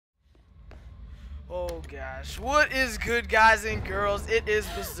Oh gosh, what is good, guys and girls? It is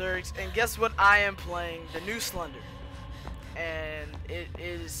Berserks, and guess what? I am playing the new Slender, and it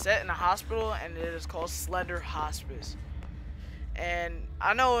is set in a hospital, and it is called Slender Hospice. And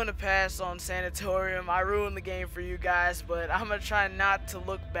I know in the past on Sanatorium I ruined the game for you guys, but I'm gonna try not to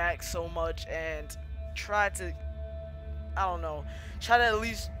look back so much and try to, I don't know, try to at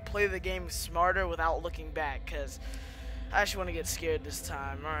least play the game smarter without looking back, because I actually want to get scared this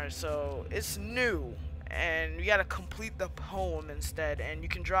time. Alright, so it's new, and you gotta complete the poem instead, and you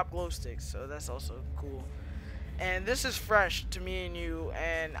can drop glow sticks, so that's also cool. And this is fresh to me and you,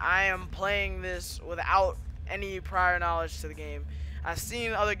 and I am playing this without any prior knowledge to the game. I've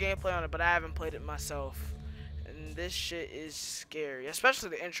seen other gameplay on it, but I haven't played it myself. And this shit is scary, especially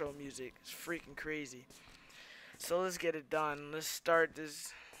the intro music. It's freaking crazy. So let's get it done. Let's start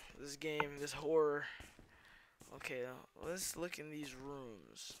this game, this horror. Okay, let's look in these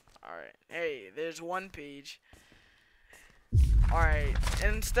rooms. Alright, hey, there's one page. Alright,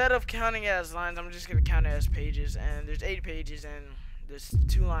 instead of counting it as lines, I'm just going to count it as pages. And there's 8 pages, and there's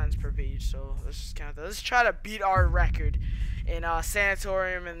 2 lines per page. So let's just count that. Let's try to beat our record in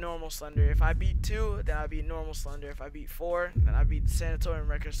Sanatorium and normal Slender. If I beat 2, then I beat normal Slender. If I beat 4, then I beat the Sanatorium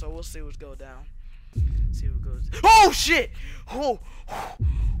record. So we'll see what's going down. See what goes. Oh shit! Oh,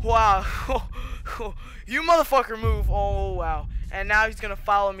 wow! You motherfucker move! Oh wow! And now he's gonna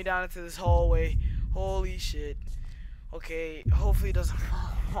follow me down into this hallway. Holy shit! Okay, hopefully he doesn't.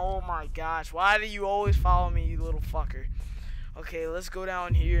 Oh my gosh! Why do you always follow me, you little fucker? Okay, let's go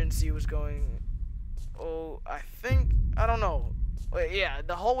down here and see what's going. Oh, I don't know. Wait, yeah,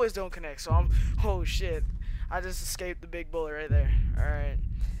 the hallways don't connect, so I'm. Oh shit! I just escaped the big bullet right there. All right.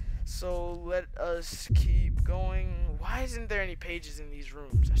 So let us keep going. Why isn't there any pages in these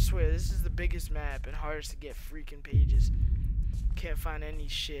rooms? I swear this is the biggest map and hardest to get freaking pages. Can't find any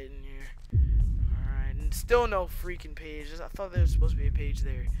shit in here. Alright, and still no freaking pages. I thought there was supposed to be a page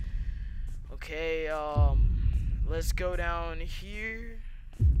there. Okay, let's go down here.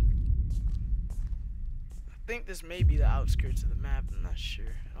 I think this may be the outskirts of the map. I'm not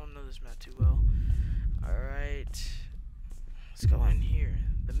sure. I don't know this map too well. Alright. Let's go in here.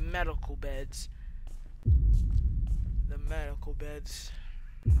 The medical beds. The medical beds.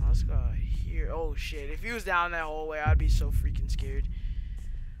 Now let's go here. Oh shit. If he was down that hallway, I'd be so freaking scared.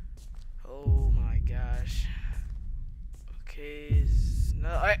 Oh my gosh. Okay. No,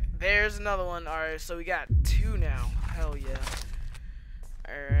 right, there's another one. Alright, so we got 2 now. Hell yeah.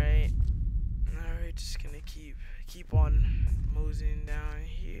 Alright. Alright, just gonna keep on moseying down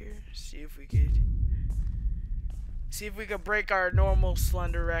here. See if we could break our normal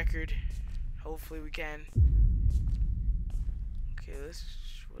Slender record. Hopefully we can. Okay, we'll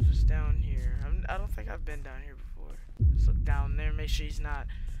just down here. I don't think I've been down here before. Let's look down there, make sure he's not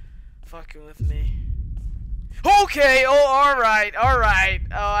fucking with me. Okay, oh, alright. Oh,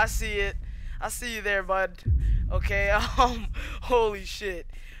 I see it. I see you there, bud. Okay, holy shit.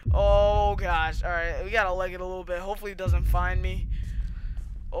 Oh gosh, alright, we gotta leg it a little bit. Hopefully he doesn't find me.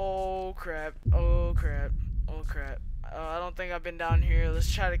 Oh crap, oh crap. Oh crap. I don't think I've been down here.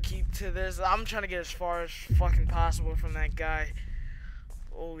 Let's try to keep to this. I'm trying to get as far as fucking possible from that guy.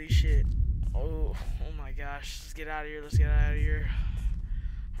 Holy shit. Oh my gosh. Let's get out of here. Let's get out of here.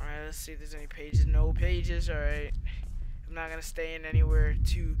 Alright, let's see if there's any pages. No pages. Alright. I'm not going to stay in anywhere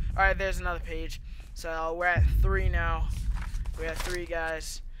too. Alright, there's another page. So we're at 3 now. We're at 3,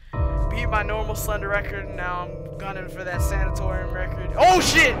 guys. Beat my normal Slender record. Now I'm gunning for that Sanatorium record. Oh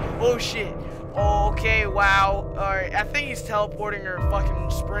shit! Oh shit! Okay, wow. Alright, I think he's teleporting or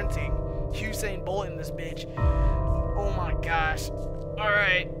fucking sprinting. Usain Bolt in this bitch. Oh my gosh.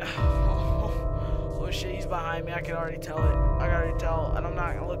 Alright. Oh shit, he's behind me. I can already tell it. I can already tell. And I'm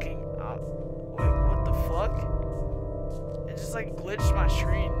not looking. Wait, what the fuck? It just like glitched my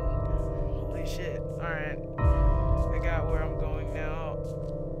screen. Holy shit. Alright. I got where I'm going now.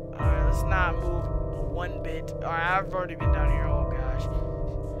 Alright, let's not move one bit. Alright, I've already been down here. Oh gosh.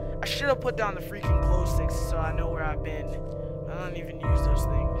 I should have put down the freaking glow sticks so I know where I've been. I don't even use those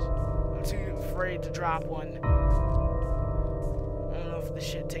things. I'm too afraid to drop one. I don't know if this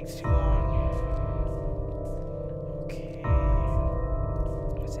shit takes too long. Okay.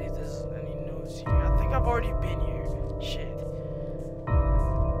 Let's see if there's any notes here. I think I've already been here. Shit. I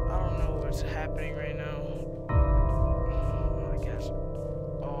don't know what's happening right now. Oh my gosh.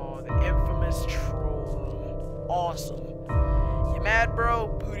 Oh, the infamous troll room. Awesome. You mad,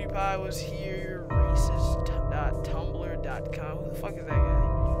 bro? PewDiePie was here. Racist.tumblr.com. Who the fuck is that guy?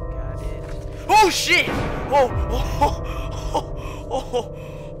 Got it. Oh shit!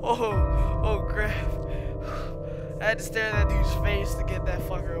 Oh crap! I had to stare at that dude's face to get that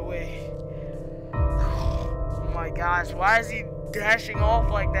fucker away. my gosh, why is he dashing off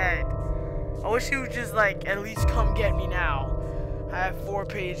like that? I wish he would just like at least come get me now. I have 4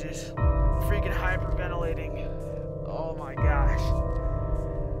 pages. Freaking hyperventilating. Oh my gosh.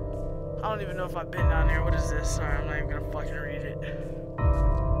 I don't even know if I've been down there. What is this? Sorry, I'm not even gonna fucking read it.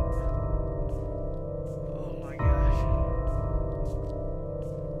 Oh my gosh.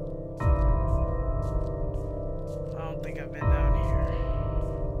 I don't think I've been down here.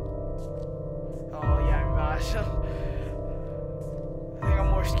 Oh yeah, gosh. I think I'm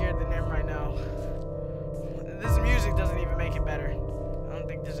more scared than him right now. This music doesn't even make it better. I don't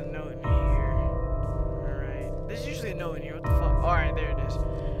think there's a note in here. Alright. There's usually a note in here. What the fuck? Alright, there it is.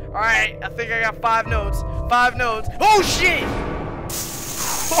 Alright, I think I got 5 notes. 5 notes. Oh shit!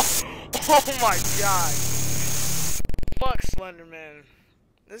 Oh my god. Fuck Slender, man.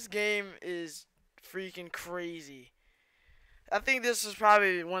 This game is freaking crazy. I think this is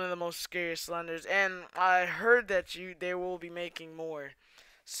probably one of the most scariest Slenders, and I heard that they will be making more.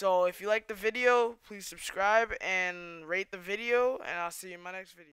 So if you like the video, please subscribe and rate the video, and I'll see you in my next video.